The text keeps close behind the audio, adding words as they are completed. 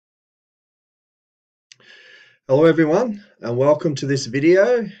Hello everyone, and welcome to this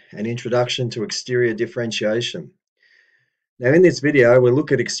video, an introduction to exterior differentiation. Now in this video we'll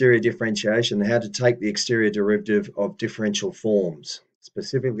look at exterior differentiation and how to take the exterior derivative of differential forms,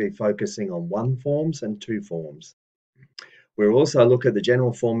 specifically focusing on one forms and two forms. We'll also look at the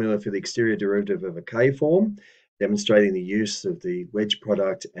general formula for the exterior derivative of a K-form, demonstrating the use of the wedge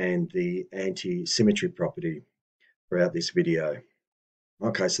product and the anti-symmetry property throughout this video.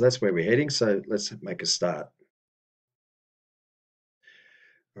 Okay, so that's where we're heading, so let's make a start.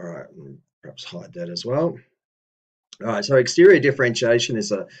 All right, and perhaps hide that as well. All right, so exterior differentiation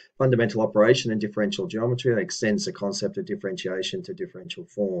is a fundamental operation in differential geometry that extends the concept of differentiation to differential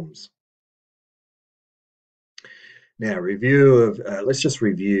forms. Now, let's just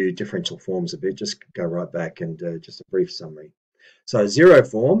review differential forms a bit, just go right back and just a brief summary. So zero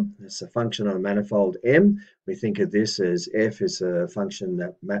form is a function on a manifold M. We think of this as F is a function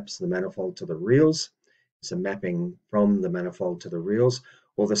that maps the manifold to the reals. It's a mapping from the manifold to the reals,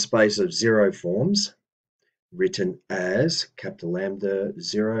 or the space of zero forms, written as capital lambda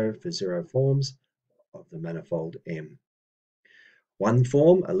 0 for zero forms of the manifold M. One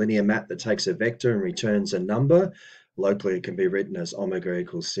form, a linear map that takes a vector and returns a number. Locally, it can be written as omega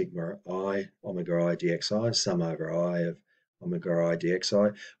equals sigma I, omega I dxi, sum over I of omega I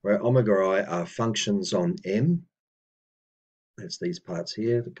dxi, where omega I are functions on M. That's these parts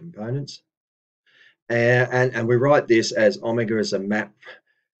here, the components. And we write this as omega as a map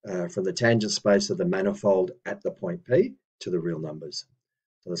from the tangent space of the manifold at the point P to the real numbers.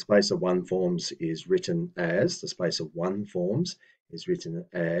 So the space of one forms is written as, the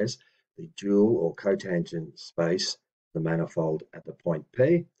dual or cotangent space, the manifold at the point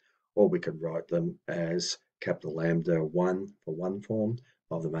P, or we could write them as capital lambda 1 for one form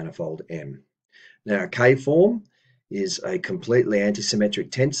of the manifold M. Now a K form is a completely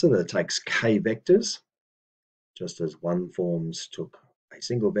antisymmetric tensor that takes K vectors, just as one forms took a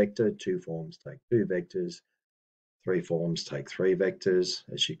single vector, two forms take two vectors, three forms take three vectors,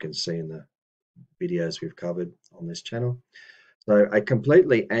 as you can see in the videos we've covered on this channel. So a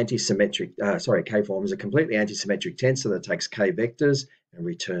completely antisymmetric, K form is a completely antisymmetric tensor that takes K vectors and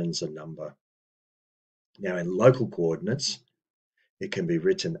returns a number. Now in local coordinates, it can be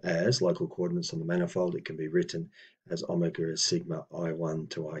written as, local coordinates on the manifold, it can be written as omega is sigma I1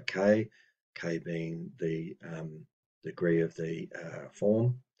 to IK, K being the degree of the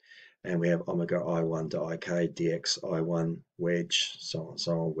form, and we have omega I1 to IK dx I1 wedge, so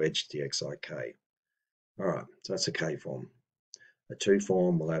on, wedge dx IK. All right, so that's a K form. A two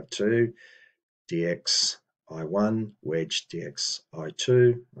form will have 2 dx I1 wedge dx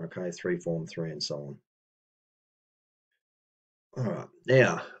I2, okay, three form 3 and so on. All right,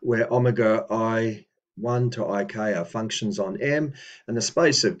 now where omega I1 to IK are functions on M, and the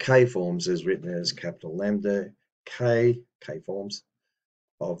space of K forms is written as capital lambda K forms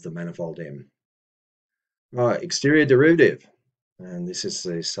of the manifold M. All right, exterior derivative, and this is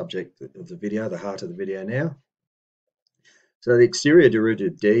the subject of the video, the heart of the video now. So the exterior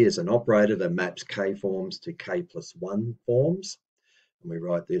derivative D is an operator that maps K forms to K plus 1 forms, and we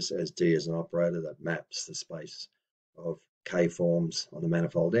write this as D is an operator that maps the space of K forms on the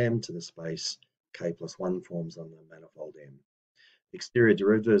manifold M to the space K plus 1 forms on the manifold M. Exterior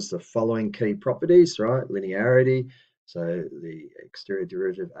derivative is the following key properties, right? Linearity, so the exterior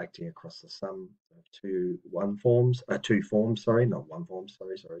derivative acting across the sum of two forms, two forms,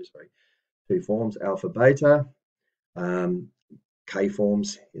 alpha, beta, K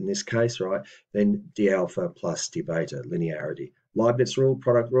forms in this case, right? Then d alpha plus d beta, linearity. Leibniz rule,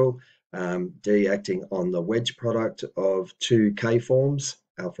 product rule, D acting on the wedge product of two K forms,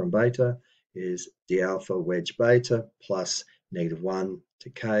 alpha and beta, is d alpha wedge beta plus -1 to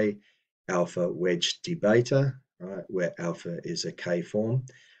K, alpha wedge d beta, right, where alpha is a K form.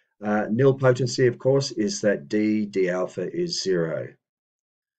 Nil potency, of course, is that d alpha is 0.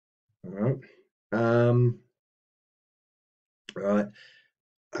 All right. Right.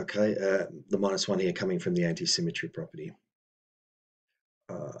 Okay. The -1 here coming from the anti-symmetry property.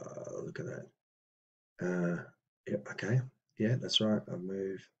 Look at that. Yep. Okay. Yeah, that's right. I've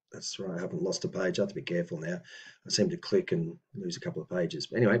moved. That's right. I haven't lost a page. I have to be careful now. I seem to click and lose a couple of pages.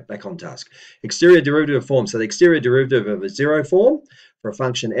 But anyway, back on task. Exterior derivative of form. So the exterior derivative of a zero form for a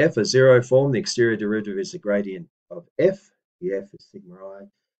function f, a zero form, the exterior derivative is the gradient of f. The f is sigma I,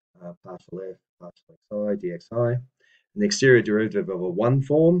 partial f, partial xi, dxi. And the exterior derivative of a one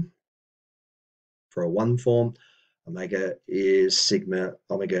form, for a one form, omega is sigma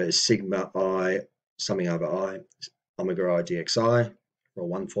I summing over I, omega I dxi. For a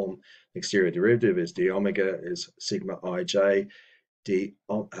one form, exterior derivative is d omega is sigma ij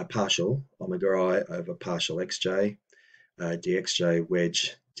partial omega I over partial xj, dxj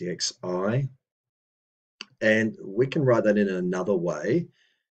wedge dxi. And we can write that in another way,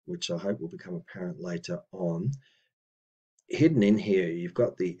 which I hope will become apparent later on. Hidden in here, you've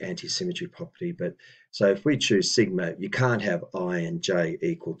got the anti-symmetry property, but so if we choose sigma, you can't have I and j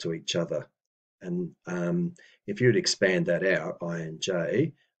equal to each other. And if you would expand that out, I and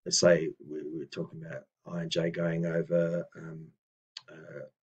j, let's say we were talking about I and j going over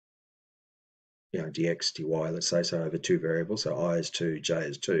dx dy, let's say, so over two variables, so I is 2, j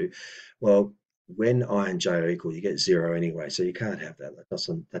is 2. Well, when I and j are equal, you get 0 anyway, so you can't have that.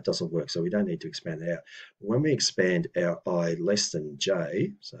 That doesn't work, so we don't need to expand that out. When we expand our I less than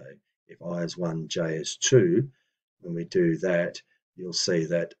j, so if I is 1, j is 2, when we do that, you'll see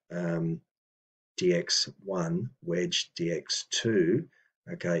that dx1 wedge dx2,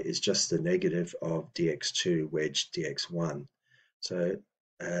 okay, is just the negative of dx2 wedge dx1. So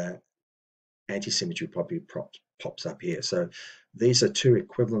anti-symmetry property pops up here. So these are two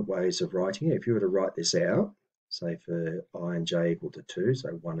equivalent ways of writing it. If you were to write this out, say for I and j equal to 2, so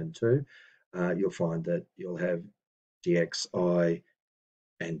 1 and 2, you'll find that you'll have dxi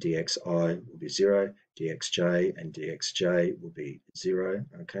and dxi will be 0, dxj and dxj will be 0,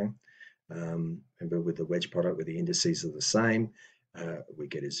 okay? Remember, with the wedge product, where the indices are the same, we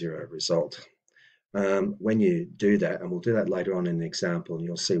get a 0 result. When you do that, and we'll do that later on in the example, and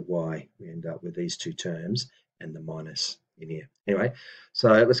you'll see why we end up with these two terms and the minus in here. Anyway, so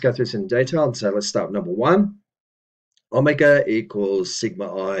let's go through this in detail. So let's start with number 1. Omega equals sigma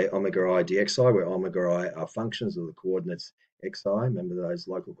I omega I dxi, where omega I are functions of the coordinates xi. Remember those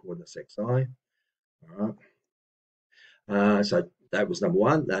local coordinates xi. All right. So that was number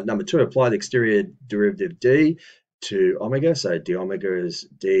 1. Number 2, apply the exterior derivative d to omega. So d omega is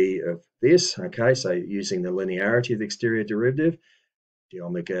d of this. Okay, so using the linearity of the exterior derivative, d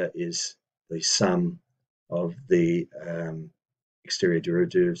omega is the sum of the exterior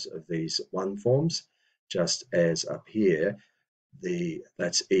derivatives of these one forms, just as up here,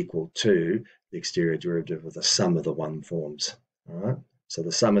 that's equal to the exterior derivative of the sum of the one forms. All right. So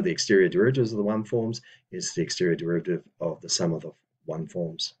the sum of the exterior derivatives of the one forms is the exterior derivative of the sum of the one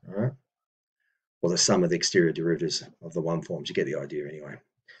forms. All right. Or the sum of the exterior derivatives of the one forms. You get the idea anyway.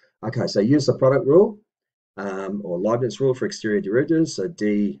 Okay, so use the product rule or Leibniz rule for exterior derivatives. So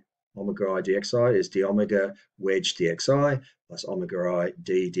d omega I dxi is d omega wedge dxi plus omega I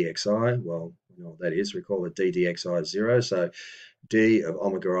d dxi. Well, you know what that is. Recall that d dxi is 0. So d of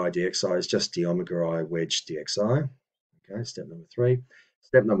omega I dxi is just d omega I wedge dxi. Okay, step number 3.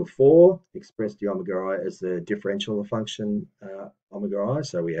 Step number 4, express d omega I as the differential of function omega I.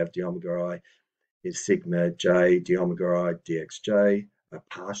 So we have d omega I is sigma j d omega I dxj, a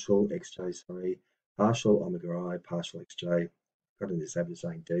partial xj, sorry, partial omega I, partial xj. Got in this habit of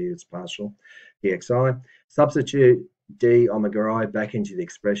saying d, it's partial, dxi. Substitute d omega I back into the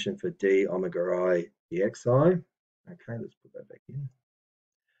expression for d omega I dxi. Okay, let's put that back in.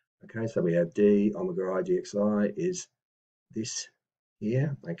 Okay, so we have d omega I dxi is this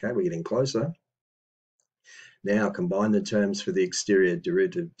here. Okay, we're getting closer. Now combine the terms for the exterior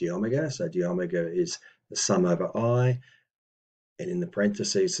derivative d omega. So d omega is the sum over I, and in the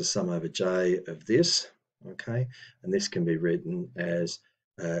parentheses, the sum over j of this. Okay, and this can be written as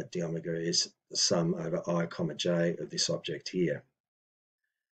d omega is the sum over I comma j of this object here.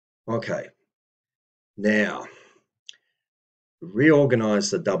 Okay, now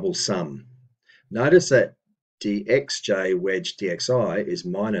reorganize the double sum. Notice that dxj wedge dxi is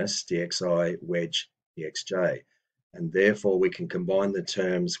minus dxi wedge dxj, and therefore we can combine the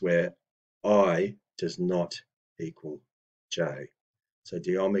terms where I does not equal j. So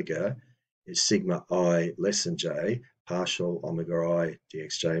d omega is sigma I less than j, partial omega I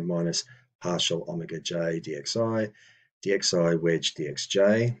dxj minus partial omega j dxi, dxi wedge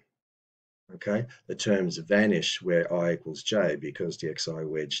dxj. Okay, the terms vanish where I equals j because dxi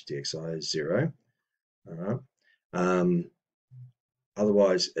wedge dxi is 0. All right.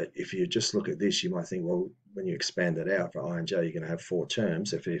 Otherwise, if you just look at this, you might think, well, when you expand that out for I and j, you're going to have 4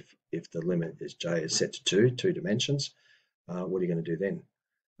 terms. If the limit is j is set to 2 dimensions, what are you going to do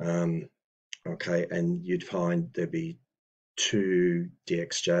then? Okay, and you'd find there'd be 2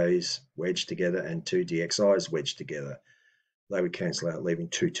 dxj's wedged together and 2 dxi's wedged together. They would cancel out, leaving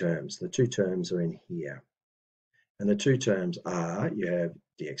 2 terms. The 2 terms are in here. And the 2 terms are, you have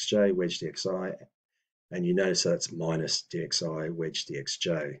dxj wedge dxi, and you notice that's minus dxi wedge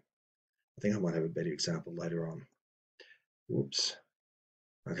dxj. I think I might have a better example later on. Whoops.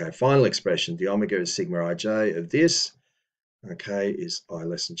 Okay, final expression, the omega is sigma ij of this. Okay, is I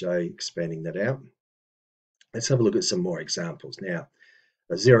less than j, expanding that out. Let's have a look at some more examples now.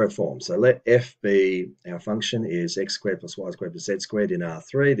 A zero form. So let f be our function is x squared plus y squared plus z squared in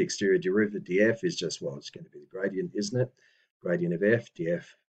R3. The exterior derivative df is just, well, it's going to be the gradient, isn't it? Gradient of f, df,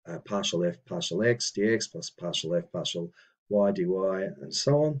 partial f, partial x, dx plus partial f, partial y, dy, and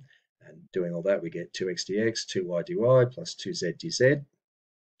so on. And doing all that, we get 2x dx, 2y dy plus 2z dz.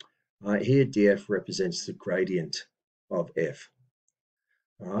 Here, df represents the gradient of f.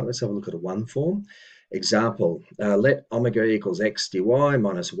 All right, let's have a look at a one form. Example, let omega equals x dy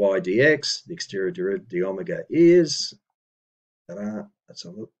minus y dx. The exterior derivative of the omega is, let's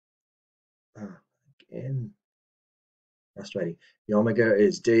have a look, again, frustrating. The omega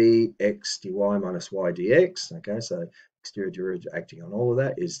is dx dy minus y dx. Okay, so exterior derivative acting on all of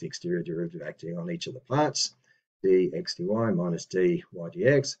that is the exterior derivative acting on each of the parts. Dx dy minus dy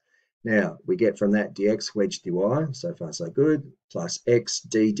dx. Now, we get from that dx wedge dy, so far so good, plus x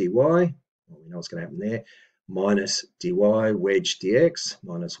d dy, well, we know what's going to happen there, minus dy wedge dx,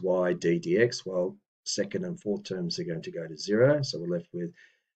 minus y d dx. Well, second and fourth terms are going to go to 0, so we're left with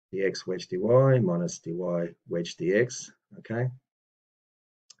dx wedge dy minus dy wedge dx, okay?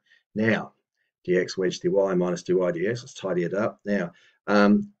 Now, dx wedge dy minus dy dx, let's tidy it up. Now,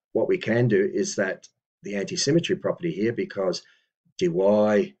 what we can do is that the anti-symmetry property here, because dy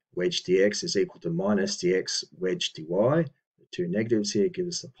wedge dx is equal to minus dx wedge dy. The two negatives here give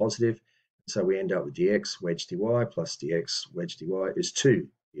us the positive. So we end up with dx wedge dy plus dx wedge dy is 2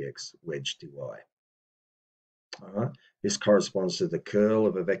 dx wedge dy. All right, this corresponds to the curl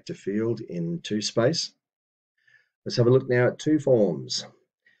of a vector field in 2 space. Let's have a look now at two forms.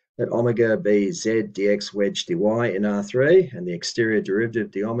 Let omega be z dx wedge dy in R3, and the exterior derivative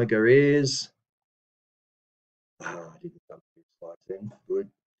of the omega is, I didn't jump through slides then, good.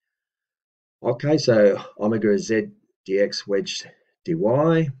 Okay, so omega is z dx wedge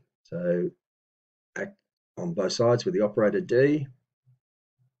dy. So act on both sides with the operator d.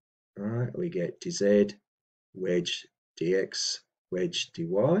 All right, we get dz wedge dx wedge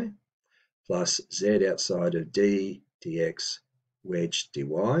dy plus z outside of d dx wedge dy.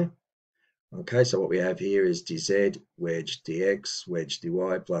 Okay, so what we have here is dz wedge dx wedge dy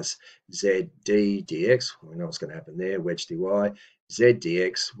plus z d dx. We know what's going to happen there, wedge dy. Z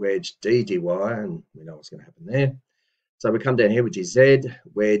dx wedge d dy, and we know what's going to happen there. So we come down here with dz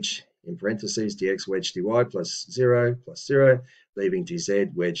wedge in parentheses dx wedge dy plus 0, leaving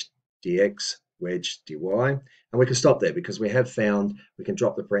dz wedge dx wedge dy. And we can stop there because we have found, we can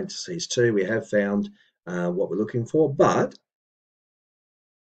drop the parentheses too, we have found what we're looking for, but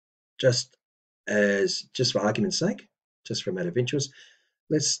just for argument's sake, just for a matter of interest,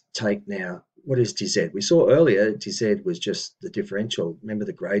 let's take now, what is dz? We saw earlier dz was just the differential. Remember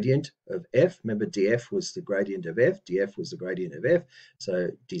the gradient of f? Remember df was the gradient of f, df was the gradient of f, so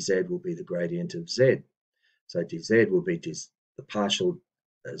dz will be the gradient of z. So dz will be the partial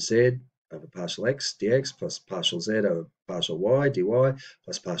z over partial x dx plus partial z over partial y dy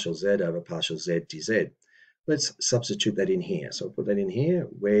plus partial z over partial z dz. Let's substitute that in here. So I'll put that in here,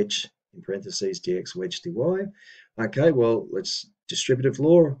 wedge in parentheses dx wedge dy. Okay, well, let's distributive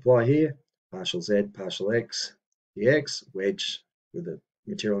law apply here. Partial z, partial x, dx, wedge with the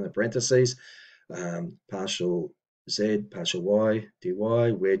material in the parentheses, partial z, partial y, dy,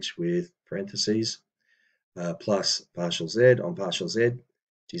 wedge with parentheses, plus partial z on partial z,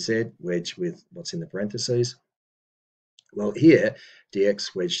 dz, wedge with what's in the parentheses. Well, here,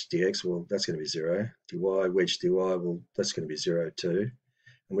 dx wedge dx, well, that's going to be 0. dy wedge dy, well, that's going to be 0 too.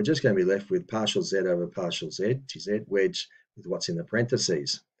 And we're just going to be left with partial z over partial z, dz, wedge with what's in the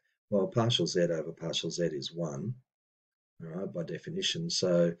parentheses. Well, partial z over partial z is 1, all right, by definition.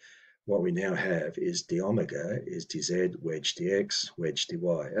 So what we now have is d omega is dz wedge dx wedge dy,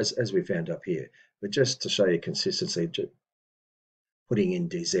 as we found up here. But just to show you consistency, putting in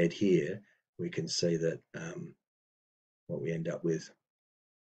dz here, we can see that what we end up with.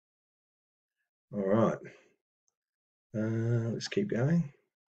 All right, let's keep going.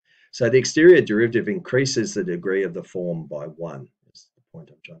 So the exterior derivative increases the degree of the form by 1. That's the point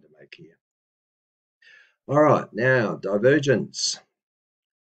I'm trying to make here. All right, now divergence.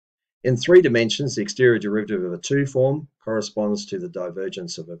 In 3 dimensions, the exterior derivative of a 2 form corresponds to the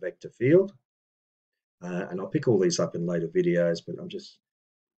divergence of a vector field. And I'll pick all these up in later videos, but I'm just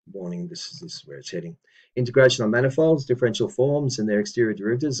warning this is where it's heading. Integration on manifolds, differential forms and their exterior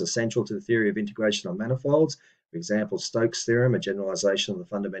derivatives are central to the theory of integration on manifolds. For example, Stokes' theorem, a generalization of the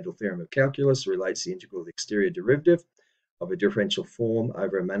fundamental theorem of calculus, relates the integral of the exterior derivative of a differential form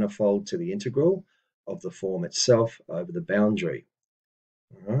over a manifold to the integral of the form itself over the boundary.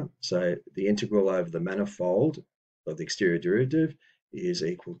 All right, so the integral over the manifold of the exterior derivative is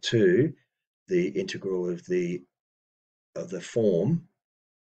equal to the integral of the form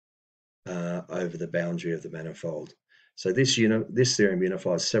over the boundary of the manifold. So this theorem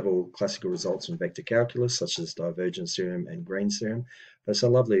unifies several classical results from vector calculus, such as divergence theorem and Green's theorem. But it's a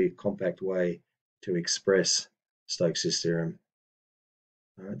lovely compact way to express Stokes' theorem.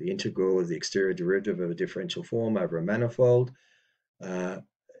 The integral of the exterior derivative of a differential form over a manifold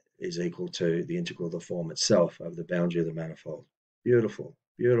is equal to the integral of the form itself over the boundary of the manifold. Beautiful,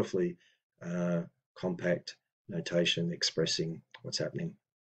 beautifully compact notation expressing what's happening.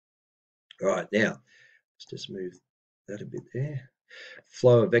 All right, now let's just move that a bit there.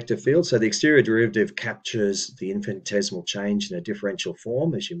 Flow of vector field. So the exterior derivative captures the infinitesimal change in a differential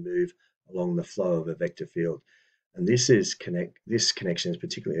form as you move along the flow of a vector field. And this connection is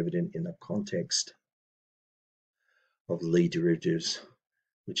particularly evident in the context of Lie derivatives,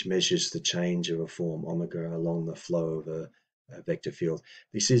 which measures the change of a form omega along the flow of a vector field.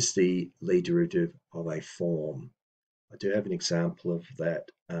 This is the Lie derivative of a form. I do have an example of that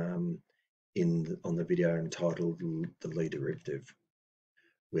on the video entitled the Lie derivative,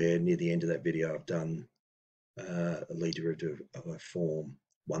 where near the end of that video I've done a Lie derivative of a form,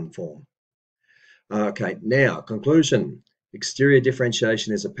 one form. Okay, now conclusion. Exterior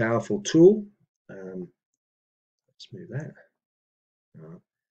differentiation is a powerful tool. Let's move that.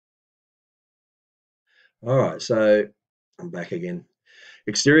 All right, so I'm back again.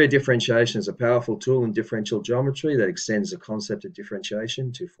 Exterior differentiation is a powerful tool in differential geometry that extends the concept of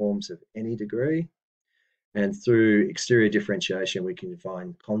differentiation to forms of any degree. And through exterior differentiation, we can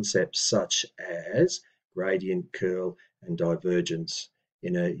define concepts such as gradient, curl, and divergence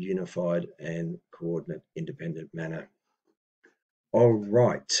in a unified and coordinate independent manner. All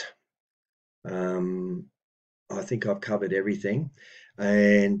right. I think I've covered everything.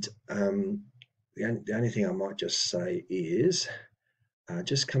 And the only thing I might just say is,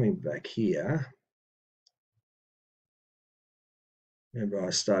 just coming back here, remember I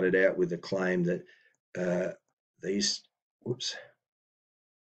started out with the claim that these, whoops,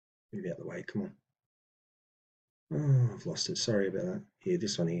 move out of the way, come on. Oh, I've lost it, sorry about that. Here,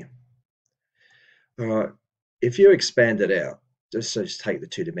 this one here. All right, if you expand it out, just take the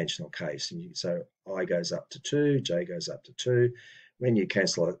two-dimensional case, and you can say I goes up to 2, j goes up to 2. When you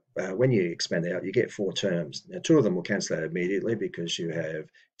cancel it, when you expand it out, you get 4 terms. Now, 2 of them will cancel out immediately because you have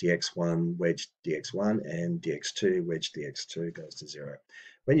dx1 wedge dx1 and dx2 wedge dx2 goes to 0.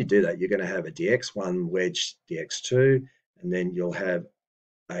 When you do that, you're going to have a dx1 wedge dx2, and then you'll have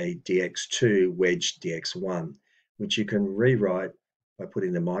a dx2 wedge dx1, which you can rewrite by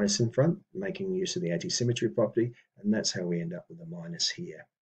putting the minus in front, making use of the anti-symmetry property, and that's how we end up with the minus here.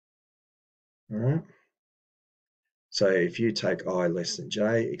 All right. So if you take I less than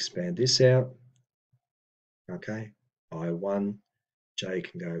j, expand this out, okay, I1, j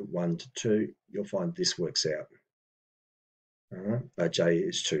can go 1 to 2, you'll find this works out. All right, j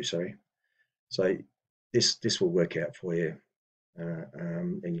is 2, sorry. So this will work out for you.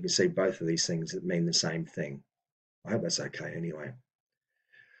 And you can see both of these things that mean the same thing. I hope that's okay anyway.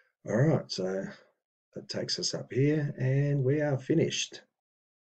 All right, so that takes us up here and we are finished.